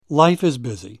life is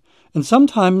busy, and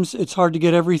sometimes it's hard to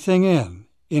get everything in,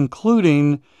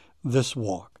 including this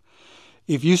walk.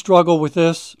 If you struggle with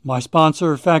this, my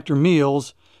sponsor, Factor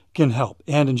Meals, can help.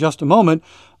 And in just a moment,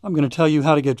 I'm going to tell you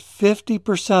how to get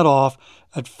 50% off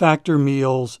at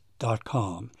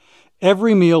factormeals.com.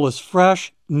 Every meal is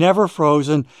fresh, never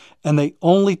frozen, and they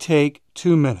only take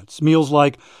 2 minutes. Meals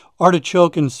like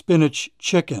artichoke and spinach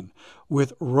chicken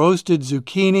with roasted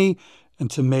zucchini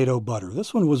and tomato butter.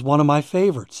 This one was one of my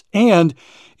favorites. And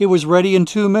it was ready in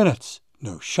 2 minutes.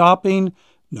 No shopping,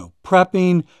 no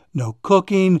prepping, no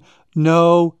cooking,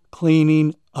 no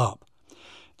cleaning up.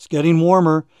 It's getting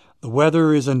warmer. The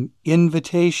weather is an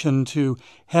invitation to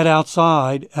head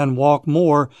outside and walk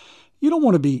more. You don't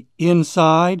want to be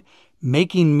inside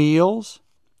making meals.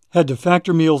 Head to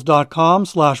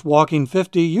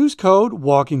factormeals.com/walking50. Use code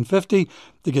WALKING50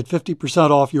 to get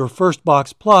 50% off your first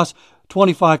box plus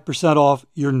 25% off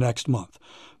your next month.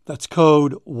 That's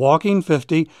code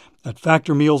WALKING50 at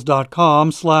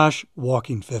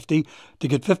factormeals.com/walking50 to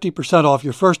get 50% off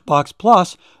your first box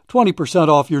plus 20%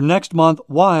 off your next month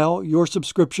while your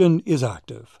subscription is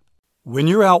active. When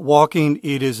you're out walking,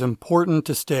 it is important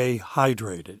to stay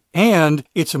hydrated. And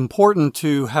it's important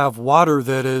to have water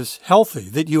that is healthy,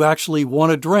 that you actually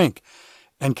want to drink.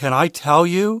 And can I tell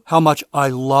you how much I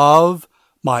love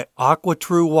my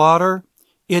AquaTrue water?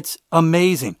 It's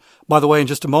amazing. By the way, in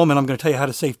just a moment, I'm going to tell you how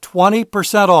to save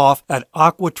 20% off at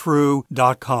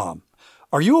aquatrue.com.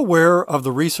 Are you aware of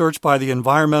the research by the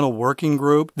Environmental Working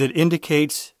Group that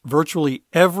indicates virtually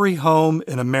every home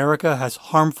in America has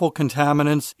harmful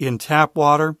contaminants in tap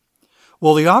water?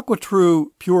 Well, the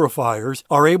AquaTrue purifiers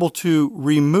are able to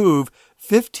remove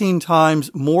 15 times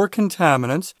more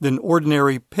contaminants than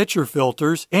ordinary pitcher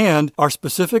filters and are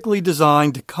specifically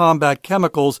designed to combat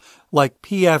chemicals like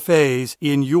PFAS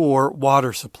in your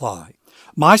water supply.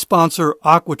 My sponsor,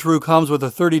 AquaTrue, comes with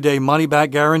a 30-day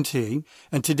money-back guarantee,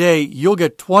 and today you'll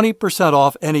get 20%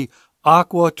 off any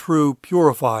AquaTrue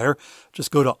purifier. Just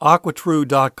go to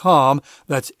aquatrue.com.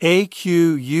 That's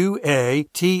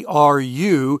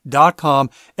AQUATRU.com.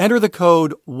 Enter the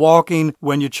code WALKING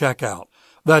when you check out.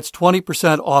 That's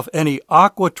 20% off any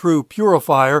AquaTrue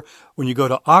purifier when you go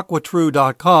to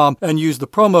aquatrue.com and use the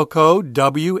promo code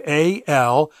WALKING.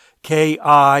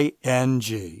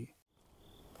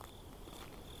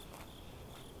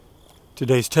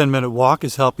 Today's 10-minute walk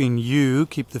is helping you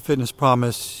keep the fitness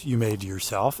promise you made to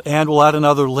yourself, and we'll add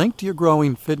another link to your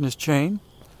growing fitness chain.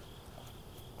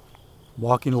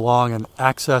 Walking along an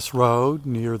access road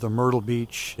near the Myrtle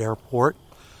Beach Airport,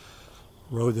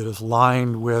 a road that is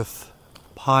lined with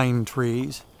pine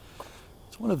trees.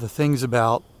 It's one of the things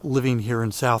about living here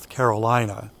in South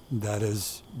Carolina that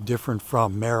is different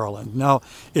from Maryland. Now,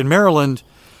 in Maryland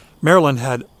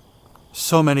had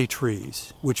so many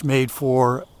trees, which made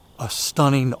for a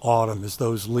stunning autumn as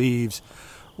those leaves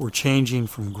were changing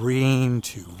from green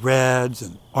to reds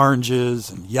and oranges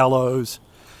and yellows.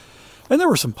 And there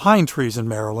were some pine trees in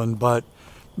Maryland, but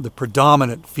the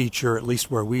predominant feature, at least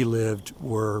where we lived,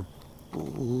 were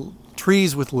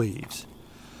trees with leaves.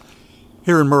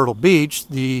 Here in Myrtle Beach,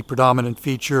 the predominant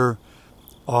feature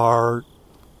are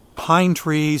pine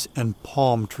trees and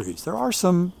palm trees. There are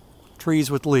some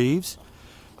trees with leaves,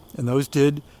 and those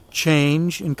did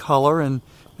change in color, and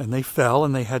they fell,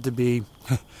 and they had to be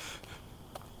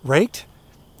raked.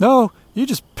 No, you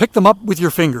just pick them up with your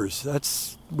fingers.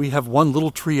 We have one little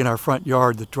tree in our front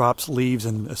yard that drops leaves,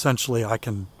 and essentially I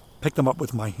can pick them up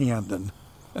with my hand and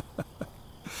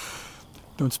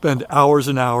don't spend hours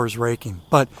and hours raking.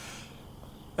 But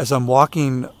as I'm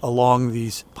walking along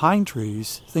these pine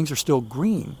trees, things are still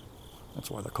green.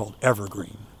 That's why they're called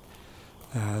evergreen.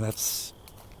 And that's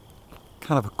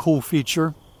kind of a cool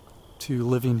feature to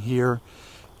living here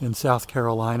in South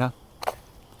Carolina.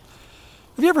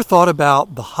 Have you ever thought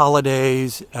about the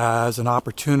holidays as an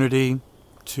opportunity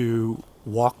to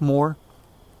walk more?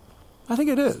 I think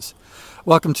it is.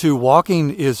 Welcome to Walking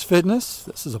is Fitness.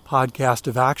 This is a podcast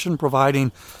of action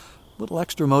providing a little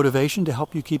extra motivation to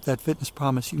help you keep that fitness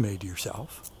promise you made to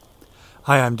yourself.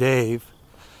 Hi, I'm Dave.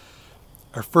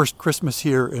 Our first Christmas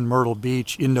here in Myrtle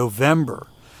Beach in November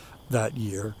that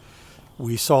year,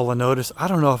 we saw a notice. I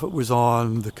don't know if it was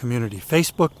on the community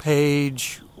Facebook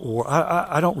page or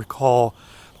I don't recall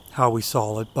how we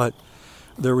saw it, but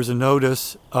there was a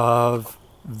notice of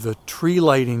the tree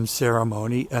lighting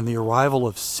ceremony and the arrival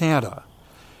of Santa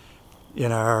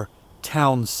in our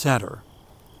town center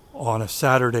on a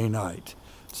Saturday night.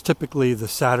 It's typically the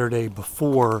Saturday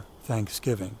before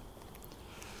Thanksgiving.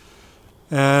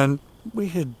 And we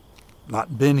had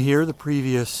not been here the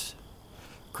previous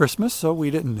Christmas, so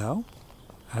we didn't know.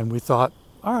 And we thought,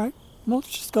 all right, well, let's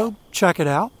just go check it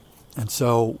out. And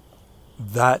so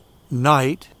that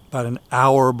night, about an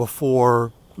hour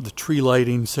before the tree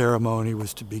lighting ceremony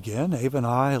was to begin, Ava and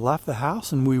I left the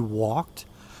house and we walked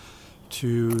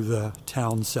to the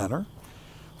town center.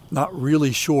 Not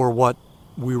really sure what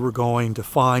we were going to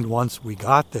find once we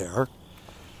got there.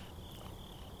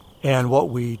 And what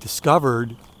we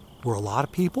discovered were a lot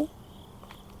of people,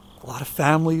 a lot of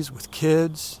families with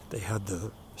kids. They had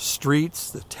the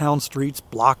streets, the town streets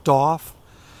blocked off.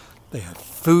 They had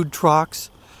food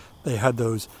trucks. They had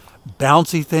those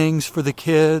bouncy things for the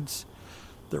kids.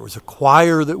 There was a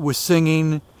choir that was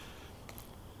singing.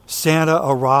 Santa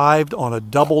arrived on a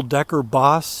double-decker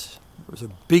bus. It was a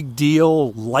big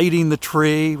deal, lighting the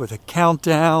tree with a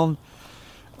countdown.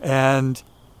 And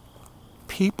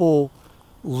people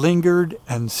lingered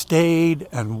and stayed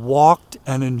and walked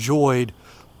and enjoyed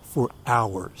for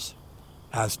hours,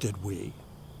 as did we.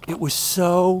 It was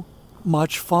so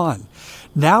much fun.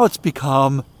 Now it's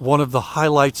become one of the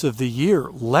highlights of the year.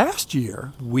 Last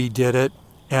year we did it,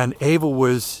 and Ava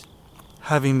was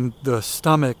having the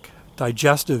stomach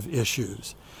digestive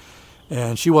issues.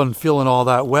 And she wasn't feeling all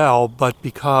that well, but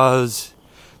because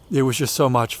it was just so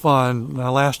much fun.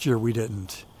 Now last year we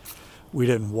didn't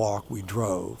walk, we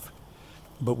drove.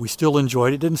 But we still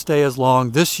enjoyed it. It didn't stay as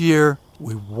long. This year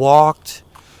we walked.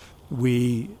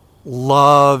 We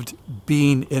loved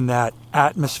being in that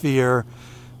atmosphere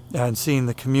and seeing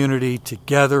the community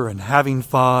together and having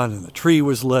fun, and the tree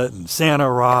was lit and Santa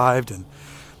arrived and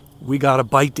we got a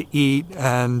bite to eat,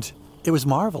 and it was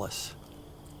marvelous.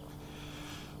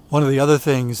 One of the other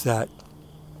things that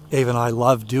Ava and I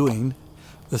love doing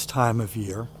this time of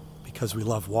year, because we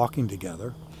love walking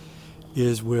together,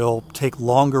 is we'll take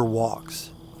longer walks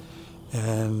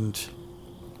and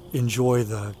enjoy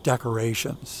the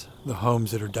decorations, the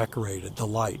homes that are decorated, the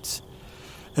lights.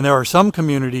 And there are some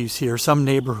communities here, some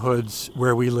neighborhoods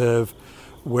where we live,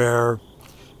 where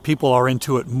people are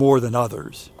into it more than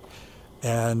others.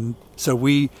 And so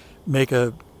we make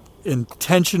a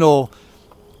intentional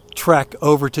trek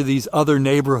over to these other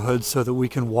neighborhoods so that we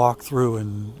can walk through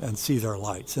and see their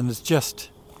lights. And it's just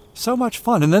so much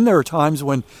fun. And then there are times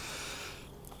when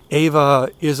Ava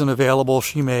isn't available.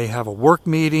 She may have a work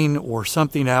meeting or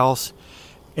something else,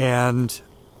 and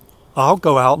I'll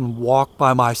go out and walk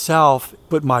by myself,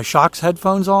 put my Shocks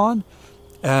headphones on,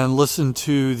 and listen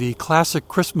to the classic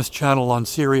Christmas channel on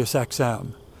Sirius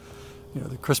XM. You know,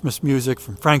 the Christmas music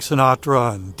from Frank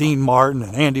Sinatra and Dean Martin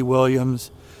and Andy Williams.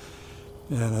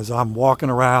 And as I'm walking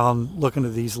around looking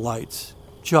at these lights,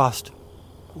 just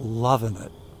loving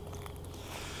it.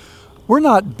 We're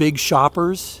not big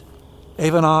shoppers,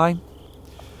 Ava and I.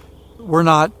 We're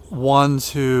not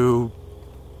ones who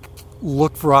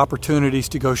look for opportunities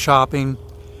to go shopping.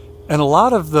 And a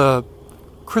lot of the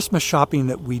Christmas shopping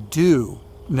that we do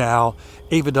now,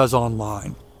 Ava does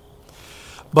online.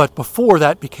 But before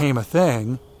that became a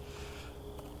thing,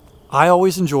 I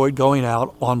always enjoyed going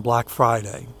out on Black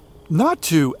Friday. Not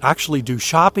to actually do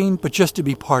shopping, but just to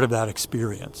be part of that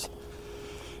experience.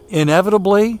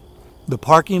 Inevitably, the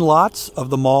parking lots of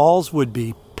the malls would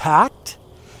be packed.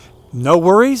 No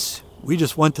worries, we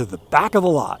just went to the back of the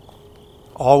lot.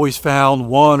 Always found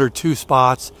one or two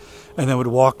spots, and then would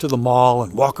walk to the mall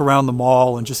and walk around the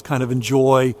mall and just kind of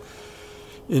enjoy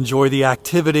the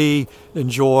activity,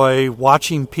 enjoy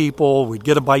watching people. We'd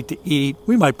get a bite to eat.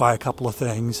 We might buy a couple of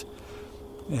things,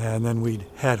 and then we'd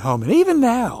head home. And even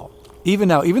now, even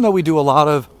though we do a lot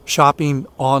of shopping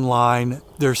online,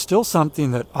 there's still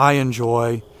something that I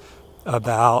enjoy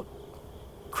about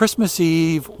Christmas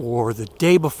Eve or the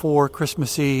day before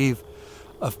Christmas Eve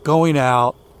of going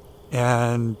out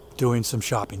and doing some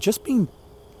shopping, just being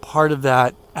part of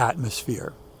that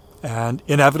atmosphere. And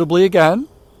inevitably, again,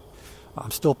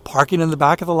 I'm still parking in the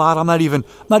back of the lot. I'm not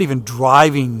even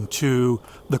driving to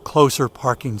the closer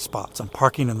parking spots. I'm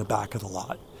parking in the back of the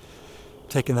lot,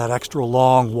 taking that extra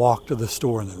long walk to the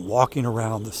store and then walking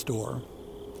around the store.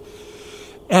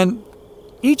 And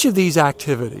each of these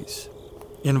activities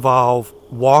involve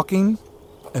walking,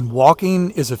 and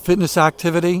walking is a fitness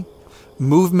activity.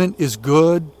 Movement is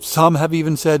good. Some have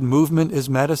even said movement is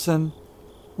medicine.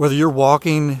 Whether you're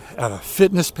walking at a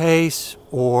fitness pace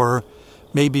or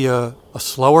maybe a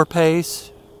slower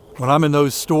pace, when I'm in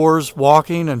those stores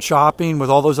walking and shopping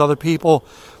with all those other people,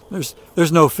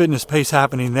 there's no fitness pace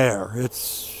happening there.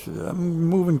 I'm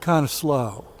moving kind of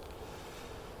slow.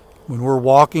 When we're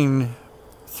walking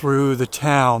through the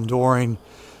town during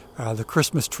the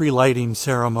Christmas tree lighting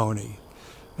ceremony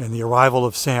and the arrival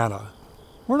of Santa,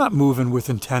 we're not moving with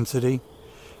intensity.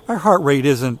 Our heart rate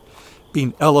isn't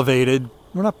being elevated.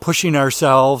 We're not pushing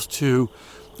ourselves to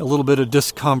a little bit of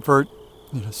discomfort,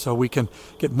 so we can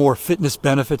get more fitness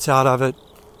benefits out of it.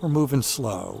 We're moving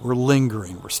slow. We're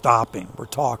lingering. We're stopping. We're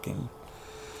talking.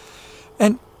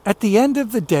 And at the end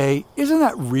of the day, isn't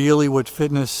that really what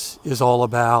fitness is all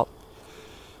about?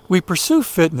 We pursue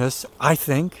fitness, I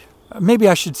think. Maybe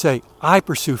I should say I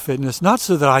pursue fitness, not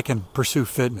so that I can pursue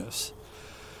fitness.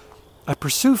 I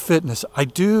pursue fitness. I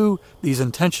do these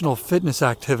intentional fitness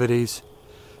activities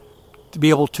to be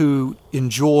able to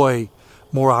enjoy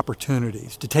more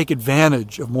opportunities, to take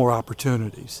advantage of more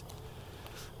opportunities,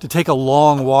 to take a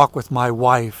long walk with my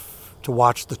wife to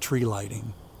watch the tree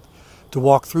lighting, to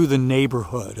walk through the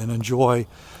neighborhood and enjoy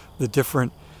the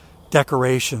different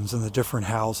decorations in the different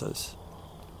houses.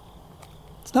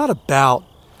 It's not about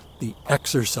the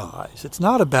exercise. It's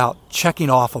not about checking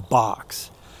off a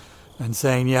box and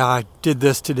saying, yeah, I did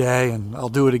this today and I'll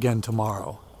do it again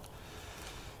tomorrow.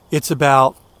 It's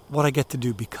about what I get to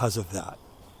do because of that.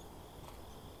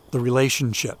 The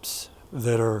relationships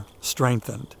that are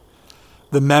strengthened,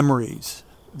 the memories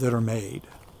that are made,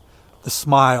 the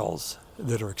smiles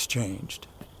that are exchanged.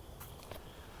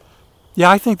 Yeah,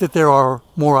 I think that there are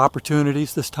more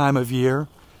opportunities this time of year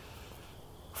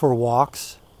for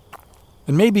walks,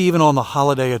 and maybe even on the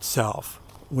holiday itself,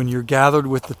 when you're gathered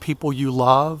with the people you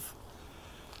love.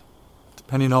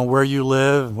 Depending on where you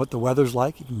live and what the weather's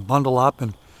like, you can bundle up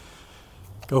and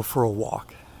go for a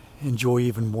walk. Enjoy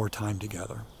even more time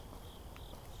together.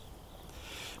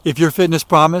 If your fitness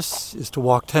promise is to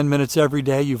walk 10 minutes every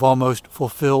day, you've almost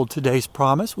fulfilled today's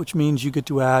promise, which means you get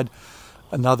to add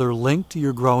another link to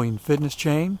your growing fitness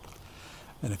chain.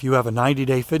 And if you have a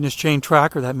 90-day fitness chain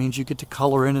tracker, that means you get to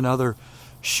color in another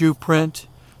shoe print.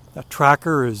 That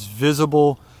tracker is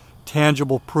visible,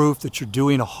 tangible proof that you're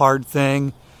doing a hard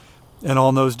thing. And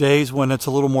on those days when it's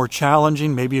a little more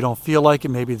challenging, maybe you don't feel like it,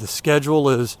 maybe the schedule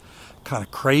is kind of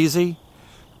crazy,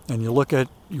 and you look at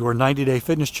your 90-day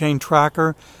fitness chain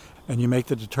tracker and you make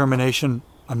the determination,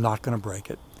 I'm not going to break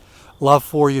it. Love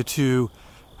for you to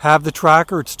have the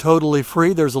tracker. It's totally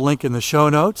free. There's a link in the show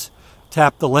notes.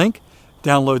 Tap the link,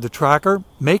 download the tracker,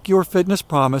 make your fitness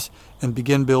promise, and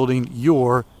begin building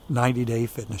your 90-day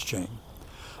fitness chain.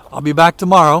 I'll be back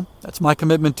tomorrow. That's my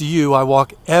commitment to you. I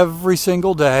walk every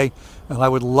single day, and I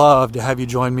would love to have you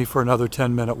join me for another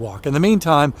 10-minute walk. In the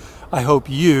meantime, I hope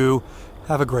you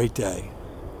have a great day.